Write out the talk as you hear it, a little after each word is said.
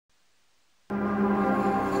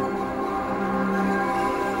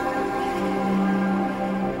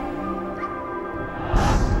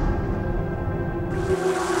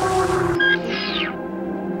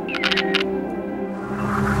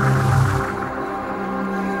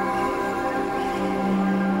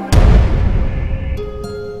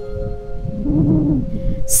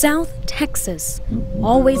South Texas,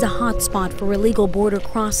 always a hotspot for illegal border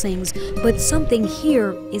crossings, but something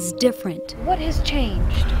here is different. What has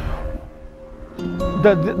changed?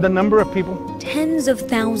 The number of people. Tens of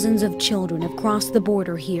thousands of children have crossed the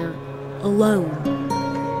border here, alone.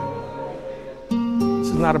 This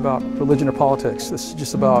is not about religion or politics. This is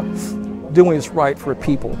just about doing what's right for a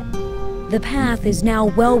people. The path is now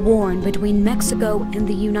well worn between Mexico and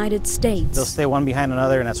the United States. They'll stay one behind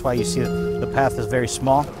another, and that's why you see the path is very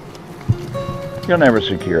small. You'll never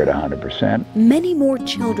secure it 100%. Many more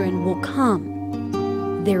children will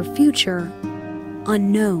come, their future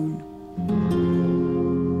unknown.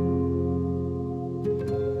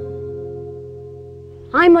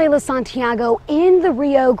 I'm Leyla Santiago in the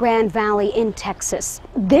Rio Grande Valley in Texas.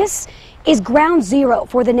 This is ground zero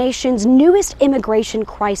for the nation's newest immigration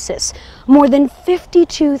crisis. More than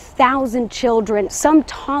 52,000 children, some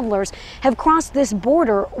toddlers, have crossed this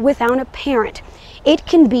border without a parent. It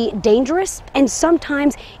can be dangerous and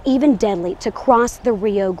sometimes even deadly to cross the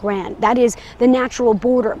Rio Grande. That is the natural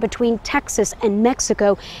border between Texas and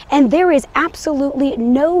Mexico, and there is absolutely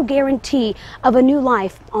no guarantee of a new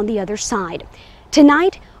life on the other side.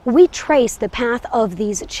 Tonight, we trace the path of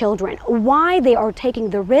these children, why they are taking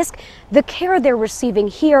the risk, the care they're receiving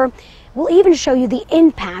here. We'll even show you the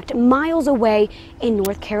impact miles away in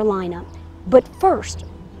North Carolina. But first,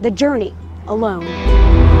 the journey alone.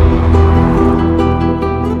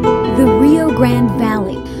 The Rio Grande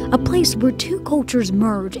Valley, a place where two cultures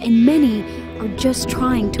merge and many are just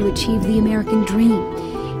trying to achieve the American dream.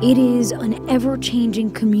 It is an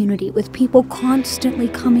ever-changing community with people constantly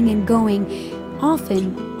coming and going,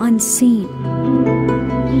 often unseen.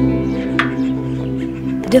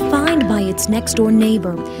 Defined by its next-door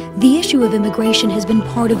neighbor, the issue of immigration has been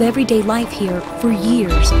part of everyday life here for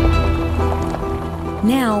years.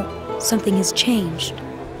 Now, something has changed.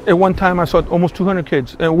 At one time, I saw almost 200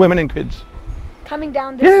 kids, women and kids. Coming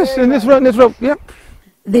down this Yes, in this road, yep.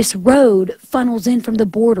 This road funnels in from the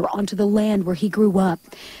border onto the land where he grew up.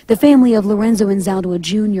 The family of Lorenzo and Zaldua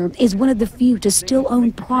Jr. is one of the few to still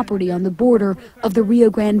own property on the border of the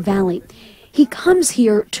Rio Grande Valley. He comes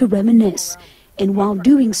here to reminisce, and while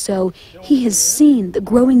doing so, he has seen the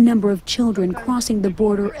growing number of children crossing the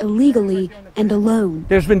border illegally and alone.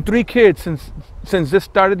 There's been 3 kids since this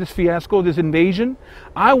started, this fiasco, this invasion.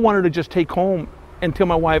 I wanted to just take home and tell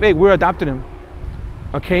my wife, hey, we're adopting him,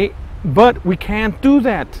 okay? But we can't do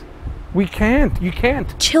that. We can't. You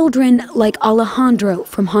can't. Children like Alejandro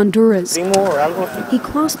from Honduras. He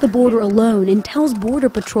crossed the border alone and tells Border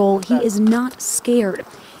Patrol he is not scared.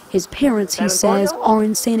 His parents, he says, are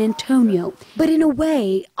in San Antonio. But in a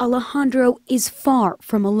way, Alejandro is far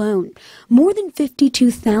from alone. More than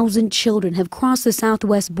 52,000 children have crossed the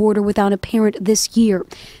southwest border without a parent this year.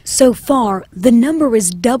 So far, the number is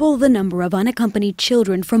double the number of unaccompanied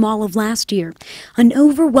children from all of last year. An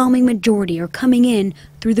overwhelming majority are coming in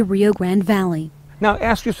through the Rio Grande Valley. Now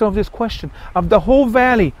ask yourself this question. Of the whole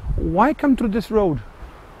valley, why come through this road?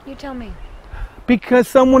 You tell me. Because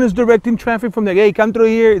someone is directing traffic from there. Hey, come through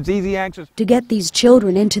here, it's easy access. To get these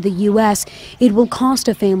children into the U.S., it will cost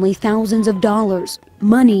a family thousands of dollars,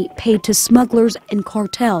 money paid to smugglers and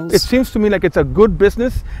cartels. It seems to me like it's a good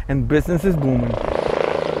business, and business is booming.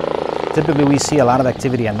 Typically, we see a lot of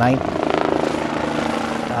activity at night.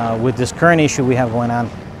 With this current issue we have going on,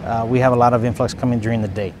 we have a lot of influx coming during the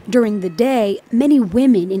day. During the day, many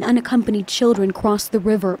women and unaccompanied children cross the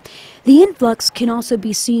river. The influx can also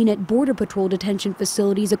be seen at Border Patrol detention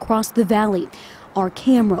facilities across the valley. Our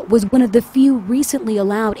camera was one of the few recently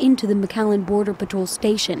allowed into the McAllen Border Patrol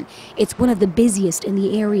station. It's one of the busiest in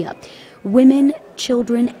the area. Women,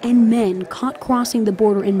 children, and men caught crossing the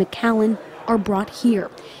border in McAllen are brought here.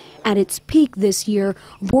 At its peak this year,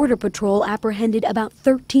 Border Patrol apprehended about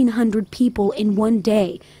 1,300 people in one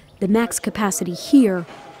day. The max capacity here,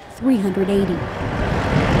 380.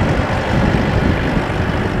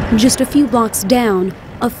 Just a few blocks down,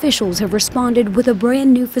 officials have responded with a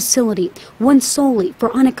brand new facility, one solely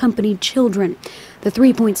for unaccompanied children. The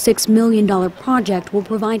 $3.6 million project will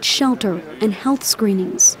provide shelter and health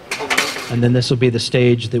screenings. And then this will be the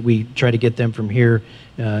stage that we try to get them from here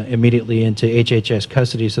immediately into HHS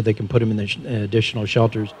custody so they can put them in the additional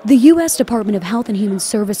shelters. The U.S. Department of Health and Human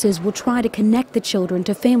Services will try to connect the children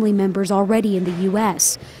to family members already in the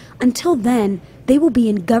U.S. Until then, they will be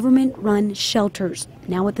in government-run shelters,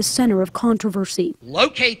 now at the center of controversy.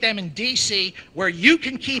 Locate them in D.C. where you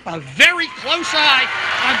can keep a very close eye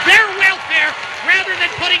on their welfare rather than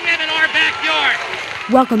putting them in our backyard.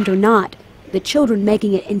 Welcomed or not, the children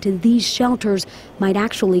making it into these shelters might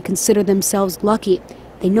actually consider themselves lucky.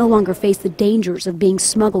 They no longer face the dangers of being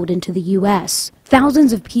smuggled into the U.S.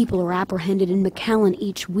 Thousands of people are apprehended in McAllen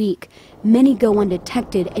each week. Many go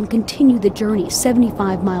undetected and continue the journey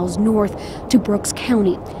 75 miles north to Brooks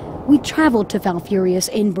County. We traveled to Falfurrias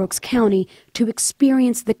in Brooks County to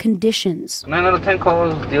experience the conditions. 9 out of 10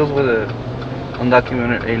 calls deals with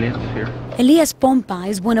undocumented aliens here. Elias Pompa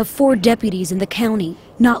is one of 4 deputies in the county.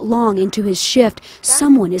 Not long into his shift,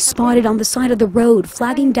 someone is spotted on the side of the road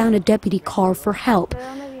flagging down a deputy car for help.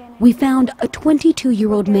 We found a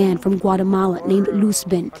 22-year-old man from Guatemala named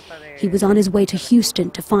Luzbin. He was on his way to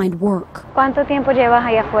Houston to find work. ¿Cuánto tiempo llevas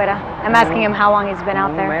allá afuera? I'm asking him how long he's been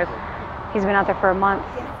out there. He's been out there for a month.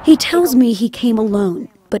 He tells me he came alone,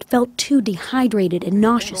 but felt too dehydrated and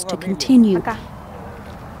nauseous to continue.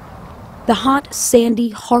 The hot, sandy,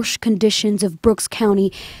 harsh conditions of Brooks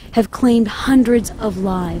County have claimed hundreds of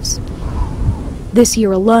lives. This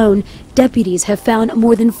year alone, deputies have found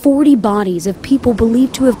more than 40 bodies of people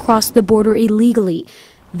believed to have crossed the border illegally.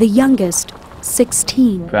 The youngest,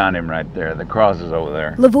 16. Found him right there. The cross is over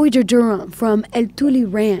there. Lavoider Durham from El Tuli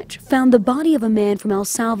Ranch found the body of a man from El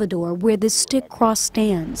Salvador where the stick cross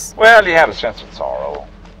stands. Well, you have a sense of sorrow.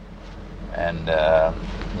 And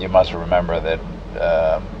you must remember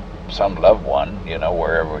that some loved one, you know,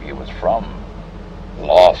 wherever he was from,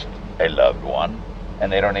 lost a loved one, and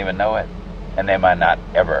they don't even know it. And they might not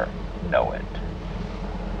ever know it.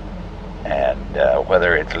 And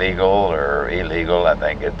whether it's legal or illegal, I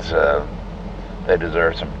think it's they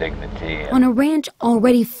deserve some dignity. On a ranch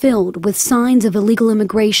already filled with signs of illegal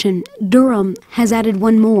immigration, Durham has added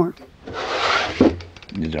one more.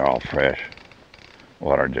 These are all fresh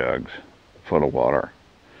water jugs full of water.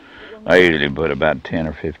 I usually put about 10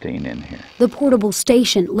 or 15 in here. The portable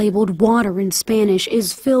station, labeled water in Spanish,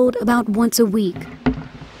 is filled about once a week.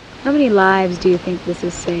 How many lives do you think this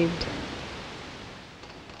has saved?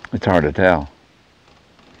 It's hard to tell.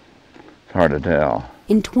 It's hard to tell.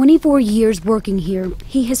 In 24 years working here,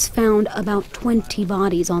 he has found about 20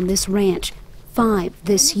 bodies on this ranch, 5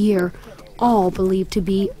 this year, all believed to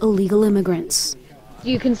be illegal immigrants. Do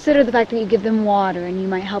you consider the fact that you give them water and you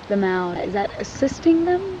might help them out, is that assisting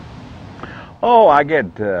them? Oh, I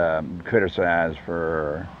get criticized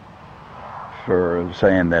for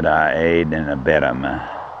saying that I aid and abet them.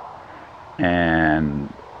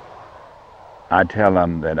 And I tell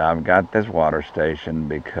them that I've got this water station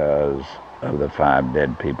because of the 5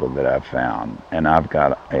 dead people that I've found. And I've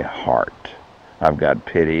got a heart. I've got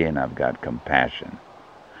pity and I've got compassion.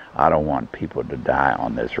 I don't want people to die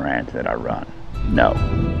on this ranch that I run. No.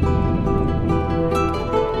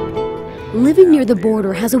 Living near the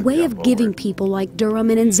border has a way of giving people like Durham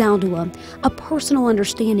and Anzaldúa a personal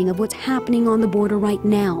understanding of what's happening on the border right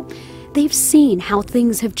now. They've seen how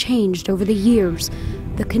things have changed over the years,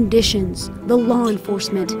 the conditions, the law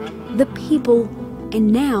enforcement, the people,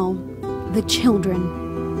 and now the children.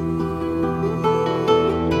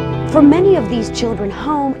 For many of these children,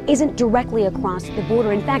 home isn't directly across the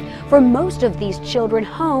border. In fact, for most of these children,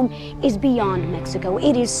 home is beyond Mexico.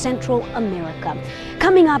 It is Central America.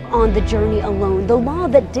 Coming up on The Journey Alone, the law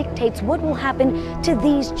that dictates what will happen to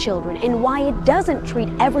these children and why it doesn't treat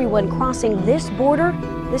everyone crossing this border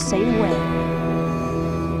the same way.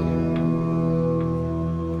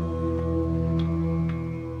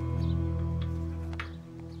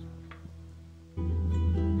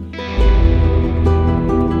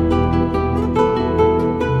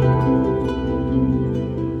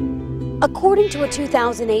 According to a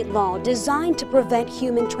 2008 law designed to prevent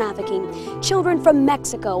human trafficking, children from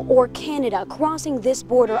Mexico or Canada crossing this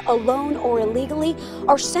border alone or illegally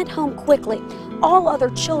are sent home quickly. All other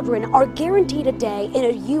children are guaranteed a day in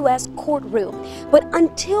a U.S. courtroom. But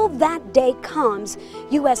until that day comes,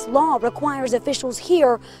 U.S. law requires officials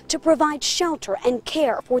here to provide shelter and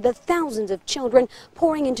care for the thousands of children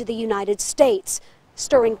pouring into the United States,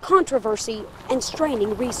 stirring controversy and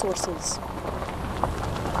straining resources.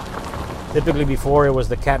 Typically before it was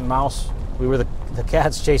the cat and mouse. We were the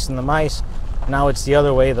cats chasing the mice. Now it's the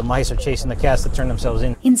other way. The mice are chasing the cats that turn themselves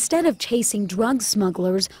in. Instead of chasing drug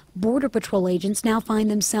smugglers, Border Patrol agents now find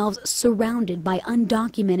themselves surrounded by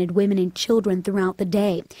undocumented women and children throughout the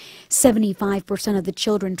day. 75% of the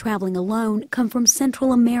children traveling alone come from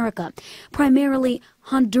Central America, primarily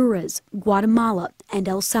Honduras, Guatemala, and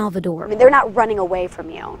El Salvador. I mean, they're not running away from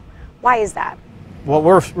you. Why is that? What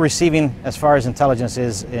we're receiving as far as intelligence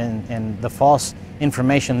is, and the false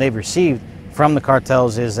information they've received from the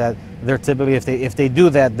cartels is that they're typically, if they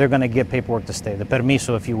do that, they're going to get paperwork to stay, the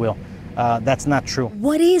permiso, if you will. That's not true.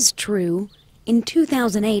 What is true In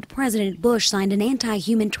 2008, President Bush signed an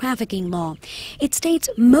anti-human trafficking law. It states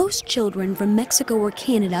most children from Mexico or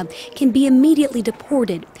Canada can be immediately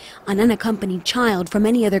deported. An unaccompanied child from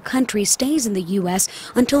any other country stays in the U.S.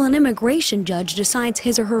 until an immigration judge decides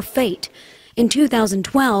his or her fate. In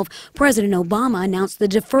 2012, President Obama announced the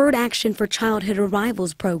Deferred Action for Childhood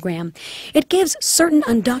Arrivals program. It gives certain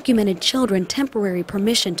undocumented children temporary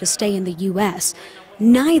permission to stay in the U.S.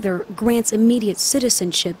 Neither grants immediate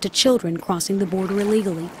citizenship to children crossing the border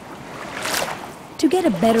illegally. To get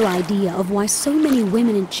a better idea of why so many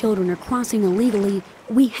women and children are crossing illegally,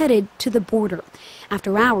 we headed to the border.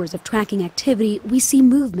 After hours of tracking activity, we see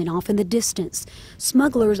movement off in the distance.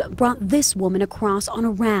 Smugglers brought this woman across on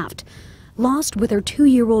a raft. Lost with her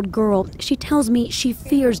 2-year-old girl, she tells me she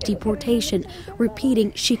fears deportation,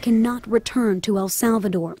 repeating she cannot return to El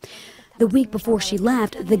Salvador. The week before she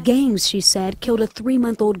left, the gangs, she said, killed a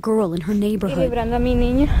 3-month-old girl in her neighborhood.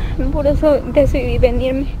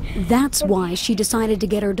 That's why she decided to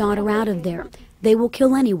get her daughter out of there. They will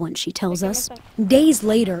kill anyone, she tells us. Days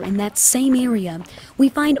later, in that same area, we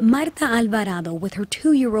find Marta Alvarado with her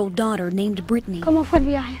 2-year-old daughter named Brittany.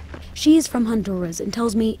 She is from Honduras and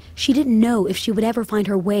tells me she didn't know if she would ever find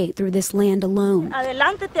her way through this land alone.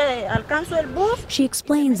 She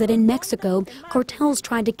explains that in Mexico, cartels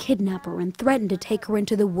tried to kidnap her and threatened to take her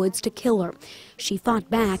into the woods to kill her. She fought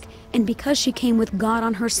back, and because she came with God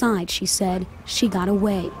on her side, she said, she got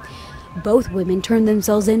away. Both women turned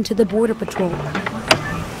themselves in to the Border Patrol.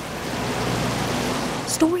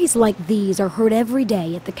 Stories like these are heard every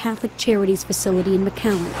day at the Catholic Charities facility in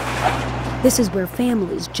McAllen. This is where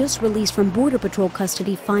families just released from Border Patrol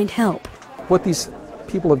custody find help. What these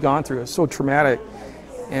people have gone through is so traumatic,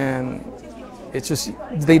 and it's just,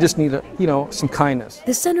 they just need, some kindness.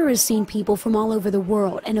 The center has seen people from all over the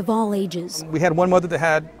world and of all ages. We had one mother that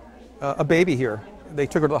had a baby here. They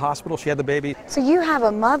took her to the hospital, she had the baby. So you have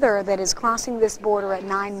a mother that is crossing this border at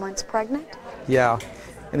 9 months pregnant? Yeah,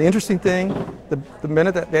 and the interesting thing, the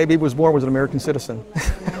minute that baby was born was an American citizen.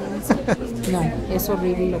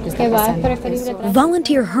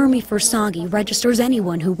 Volunteer Hermie Forsagi registers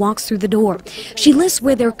anyone who walks through the door. She lists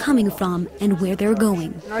where they're coming from and where they're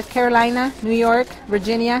going. North Carolina, New York,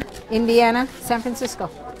 Virginia, Indiana, San Francisco.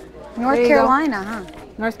 North Carolina, huh?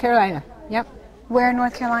 North Carolina, yep. Where in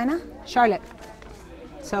North Carolina? Charlotte.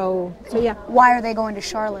 So yeah. Why are they going to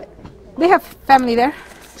Charlotte? They have family there.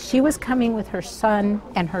 She was coming with her son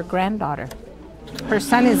and her granddaughter. Her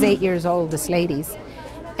son is 8 years old, this lady's,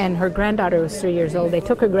 and her granddaughter was 3 years old. They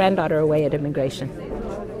took her granddaughter away at immigration.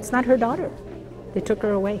 It's not her daughter. They took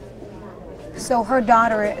her away. So her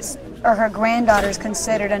daughter is, or her granddaughter is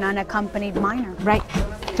considered an unaccompanied minor? Right,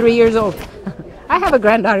 3 years old. I have a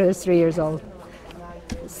granddaughter that's 3 years old.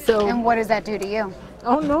 So. And what does that do to you?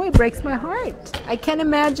 Oh no, it breaks my heart. I can't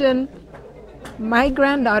imagine my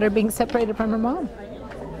granddaughter being separated from her mom.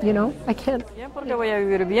 I can't. At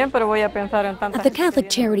the Catholic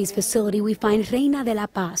Charities facility, we find Reina de la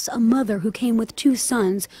Paz, a mother who came with 2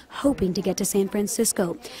 sons, hoping to get to San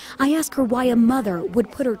Francisco. I ask her why a mother would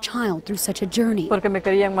put her child through such a journey.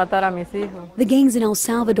 The gangs in El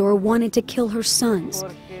Salvador wanted to kill her sons.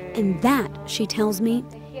 And that, she tells me,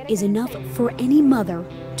 is enough for any mother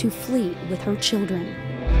to flee with her children.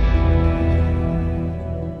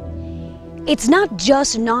 It's not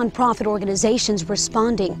just nonprofit organizations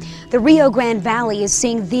responding. The Rio Grande Valley is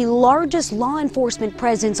seeing the largest law enforcement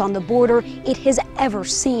presence on the border it has ever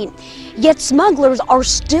seen. Yet smugglers are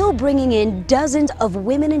still bringing in dozens of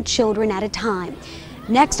women and children at a time.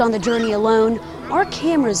 Next on The Journey Alone, our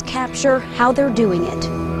cameras capture how they're doing it.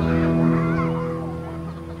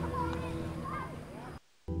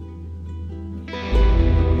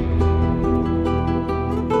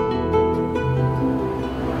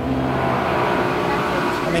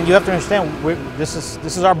 You have to understand, this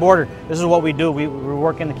is our border. This is what we do. We're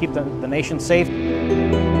working to keep the nation safe.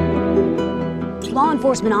 Law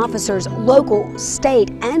enforcement officers, local, state,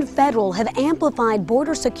 and federal, have amplified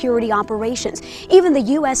border security operations. Even the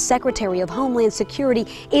U.S. Secretary of Homeland Security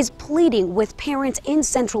is pleading with parents in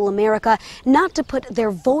Central America not to put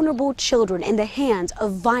their vulnerable children in the hands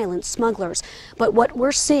of violent smugglers. But what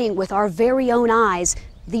we're seeing with our very own eyes,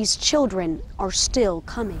 these children are still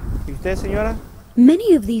coming.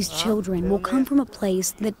 Many of these children will come from a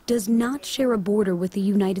place that does not share a border with the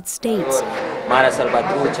United States.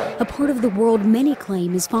 A part of the world many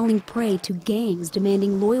claim is falling prey to gangs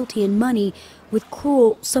demanding loyalty and money with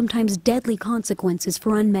cruel, sometimes deadly consequences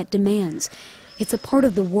for unmet demands. It's a part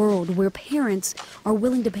of the world where parents are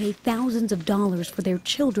willing to pay thousands of dollars for their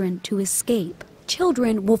children to escape.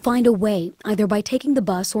 Children will find a way, either by taking the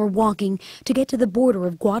bus or walking, to get to the border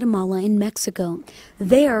of Guatemala and Mexico.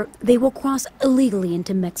 There, they will cross illegally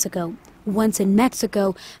into Mexico. Once in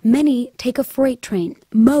Mexico, many take a freight train.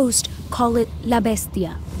 Most call it La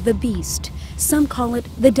Bestia, the beast. Some call it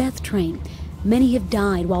the death train. Many have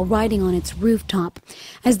died while riding on its rooftop.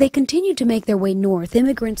 As they continue to make their way north,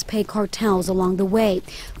 immigrants pay cartels along the way,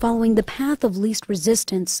 following the path of least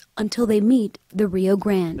resistance until they meet the Rio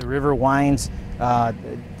Grande. The river winds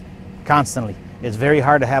constantly. It's very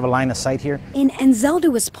hard to have a line of sight here. In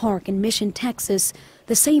Enzeldhuis Park in Mission, Texas,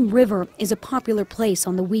 the same river is a popular place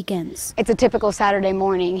on the weekends. It's a typical Saturday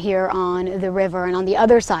morning here on the river, and on the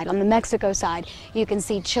other side, on the Mexico side, you can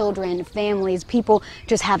see children, families, people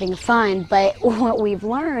just having fun. But what we've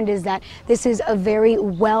learned is that this is a very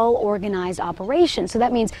well-organized operation. So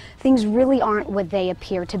that means things really aren't what they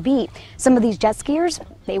appear to be. Some of these jet skiers,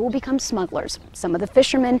 they will become smugglers. Some of the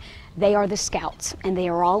fishermen, they are the scouts, and they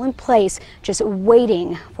are all in place just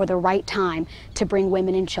waiting for the right time to bring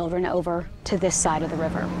women and children over to this side of the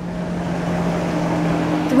river.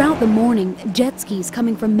 Throughout the morning, jet skis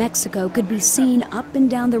coming from Mexico could be seen up and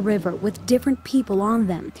down the river with different people on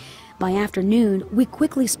them. By afternoon, we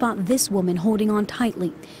quickly spot this woman holding on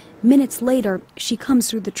tightly. Minutes later, she comes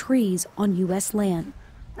through the trees on U.S. land.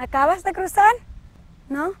 ¿Acabas de cruzar?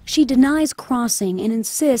 No? She denies crossing and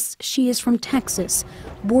insists she is from Texas.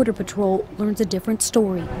 Border Patrol learns a different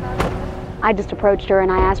story. I just approached her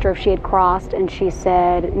and I asked her if she had crossed, and she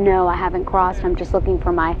said, no, I haven't crossed. I'm just looking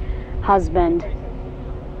for my husband.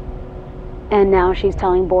 And now she's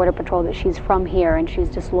telling Border Patrol that she's from here and she's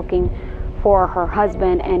just looking for her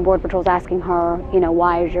husband, and Border Patrol's asking her, you know,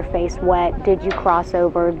 why is your face wet? Did you cross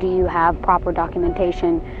over? Do you have proper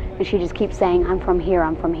documentation? And she just keeps saying, I'm from here,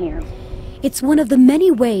 I'm from here. It's one of the many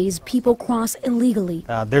ways people cross illegally.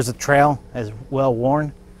 There's a trail as well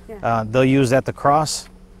worn. They'll use that to cross.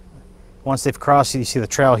 Once they've crossed, you see the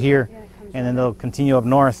trail here, and then they'll continue up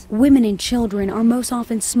north. Women and children are most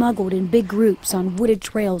often smuggled in big groups on wooded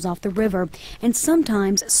trails off the river, and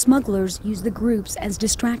sometimes smugglers use the groups as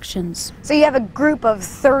distractions. So you have a group of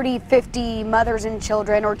 30, 50 mothers and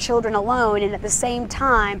children, or children alone, and at the same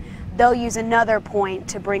time, they'll use another point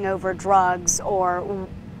to bring over drugs or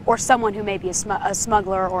someone who may be a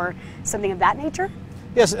smuggler or something of that nature?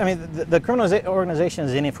 Yes, I mean, the criminal organization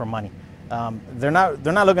is in it for money. They're not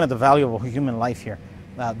looking at the value of a human life here.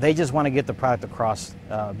 They just want to get the product across,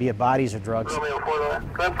 be it bodies or drugs.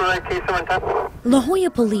 La Jolla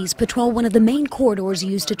police patrol one of the main corridors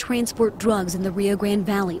used to transport drugs in the Rio Grande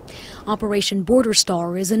Valley. Operation Border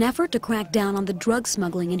Star is an effort to crack down on the drug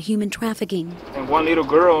smuggling and human trafficking. And one little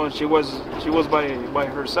girl, she was by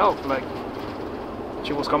herself, like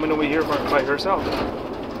she was coming over here by herself.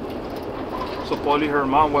 Supposedly her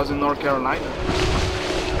mom was in North Carolina.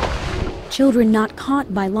 Children not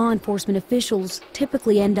caught by law enforcement officials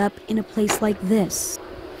typically end up in a place like this.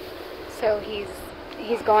 So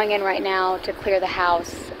he's going in right now to clear the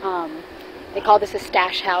house. They call this a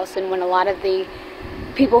stash house, and when a lot of the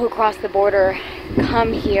people who cross the border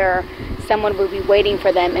come here, someone will be waiting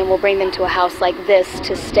for them and will bring them to a house like this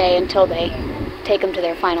to stay until they take them to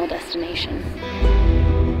their final destination.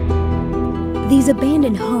 These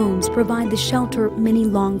abandoned homes provide the shelter many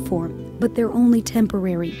long for, but they're only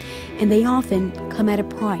temporary, and they often come at a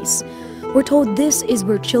price. We're told this is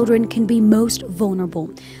where children can be most vulnerable,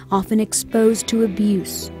 often exposed to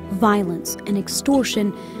abuse, violence, and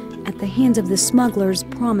extortion at the hands of the smugglers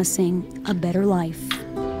promising a better life.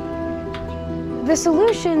 The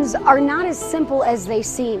solutions are not as simple as they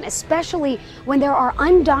seem, especially when there are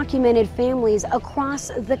undocumented families across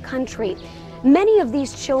the country. Many of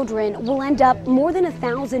these children will end up more than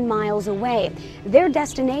 1,000 miles away. Their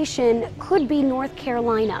destination could be North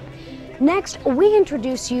Carolina. Next, we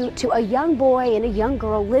introduce you to a young boy and a young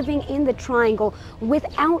girl living in the Triangle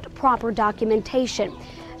without proper documentation.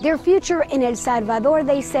 Their future in El Salvador,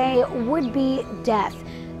 they say, would be death.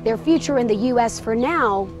 Their future in the U.S. for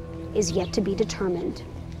now is yet to be determined.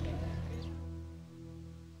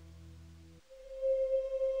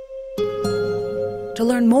 To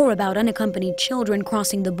learn more about unaccompanied children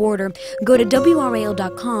crossing the border, go to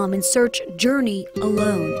WRAL.com and search Journey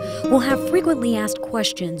Alone. We'll have frequently asked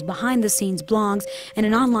questions, behind-the-scenes blogs, and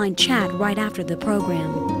an online chat right after the program.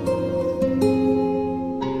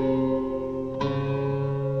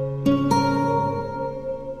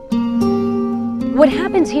 What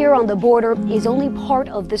happens here on the border is only part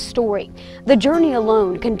of the story. The journey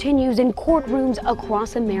alone continues in courtrooms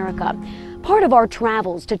across America. Part of our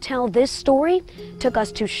travels to tell this story took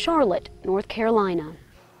us to Charlotte, North Carolina.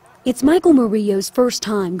 It's Michael Murillo's first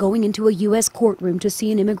time going into a U.S. courtroom to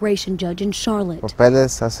see an immigration judge in Charlotte.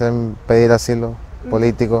 Papeles, hacen pedir asilo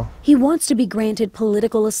político. He wants to be granted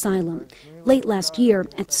political asylum. Late last year,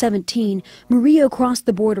 at 17, Murillo crossed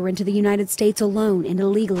the border into the United States alone and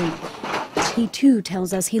illegally. He too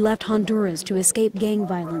tells us he left Honduras to escape gang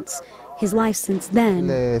violence. His life since then,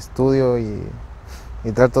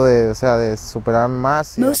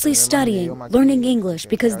 mostly studying, learning English,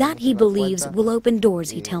 because that, he believes, will open doors,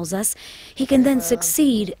 he tells us. He can then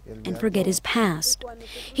succeed and forget his past.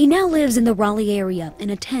 He now lives in the Raleigh area and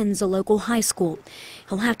attends a local high school.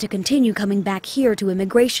 He'll have to continue coming back here to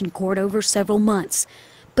immigration court over several months.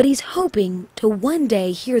 But he's hoping to one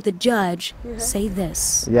day hear the judge say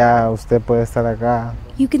this. Usted puede estar acá.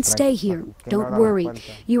 You can stay here. Don't worry.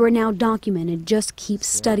 You are now documented. Just keep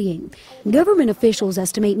studying. Government officials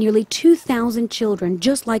estimate nearly 2,000 children,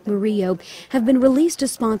 just like Murillo, have been released to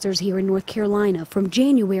sponsors here in North Carolina from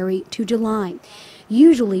January to July.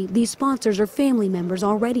 Usually, these sponsors are family members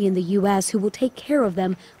already in the U.S. who will take care of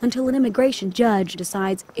them until an immigration judge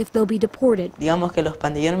decides if they'll be deported.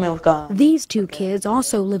 These two kids,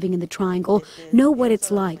 also living in the Triangle, know what it's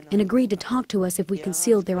like and agreed to talk to us if we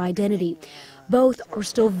concealed their identity. Both are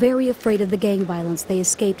still very afraid of the gang violence they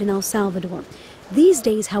escaped in El Salvador. These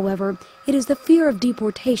days, however, it is the fear of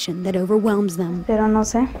deportation that overwhelms them.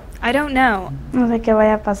 I don't know.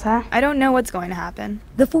 I don't know what's going to happen.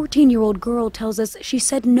 The 14-year-old girl tells us she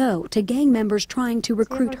said no to gang members trying to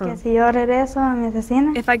recruit her.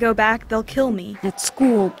 If I go back, they'll kill me. At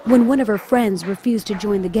school, when one of her friends refused to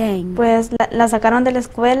join the gang,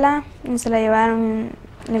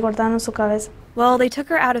 well, they took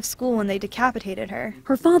her out of school and they decapitated her.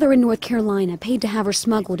 Her father in North Carolina paid to have her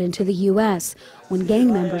smuggled into the U.S. When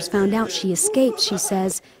gang members found out she escaped, she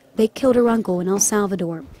says, they killed her uncle in El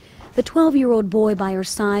Salvador. The 12-year-old boy by her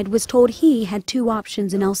side was told he had two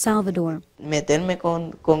options in El Salvador.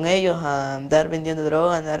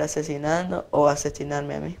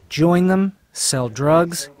 Join them, sell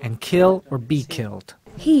drugs, and kill or be killed.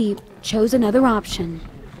 He chose another option,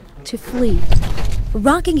 to flee.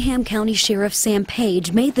 Rockingham County Sheriff Sam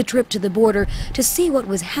Page made the trip to the border to see what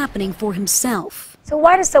was happening for himself. So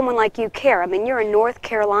why does someone like you care? I mean, you're in North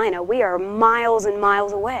Carolina. We are miles and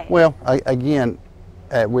miles away. Well, again,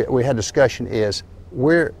 we had discussion is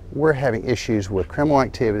we're having issues with criminal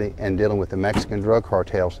activity and dealing with the Mexican drug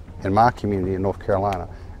cartels in my community in North Carolina.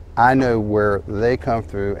 I know where they come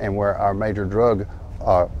through and where our major drug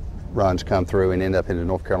runs come through and end up into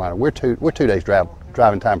North Carolina. We're two days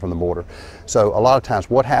driving time from the border. So a lot of times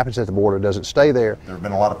what happens at the border doesn't stay there. There have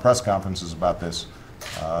been a lot of press conferences about this.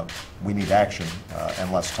 We need action and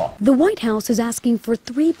let's talk. The White House is asking for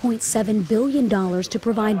 $3.7 billion to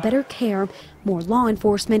provide better care, more law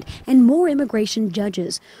enforcement, and more immigration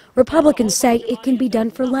judges. Republicans say it can be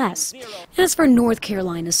done for less. As for North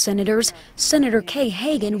Carolina senators, Senator Kay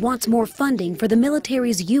Hagan wants more funding for the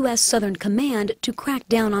military's U.S. Southern Command to crack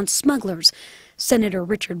down on smugglers. Senator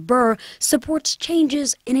Richard Burr supports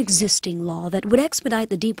changes in existing law that would expedite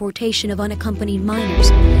the deportation of unaccompanied minors.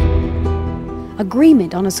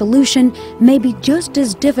 Agreement on a solution may be just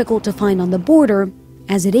as difficult to find on the border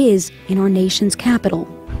as it is in our nation's capital.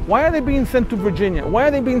 Why are they being sent to Virginia? Why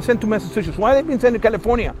are they being sent to Massachusetts? Why are they being sent to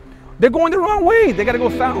California? They're going the wrong way. They got to go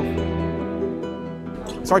south.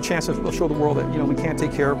 It's our chance to show the world that, we can't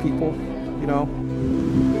take care of people,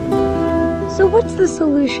 So what's the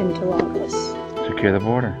solution to all this? Secure the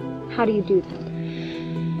border. How do you do that?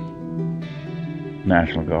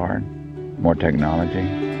 National Guard, more technology,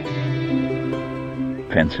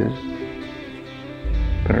 fences.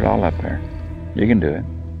 Put it all up there. You can do it.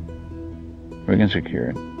 We can secure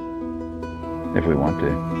it if we want to.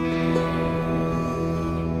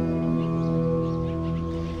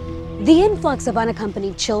 The influx of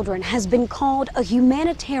unaccompanied children has been called a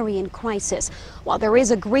humanitarian crisis. While there is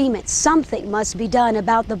agreement something must be done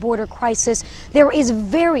about the border crisis, there is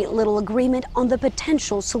very little agreement on the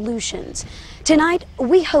potential solutions. Tonight,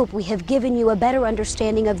 we hope we have given you a better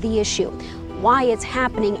understanding of the issue, why it's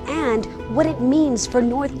happening, and what it means for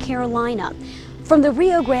North Carolina. From the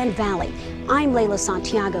Rio Grande Valley, I'm Leyla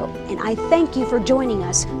Santiago, and I thank you for joining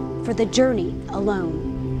us for the journey alone.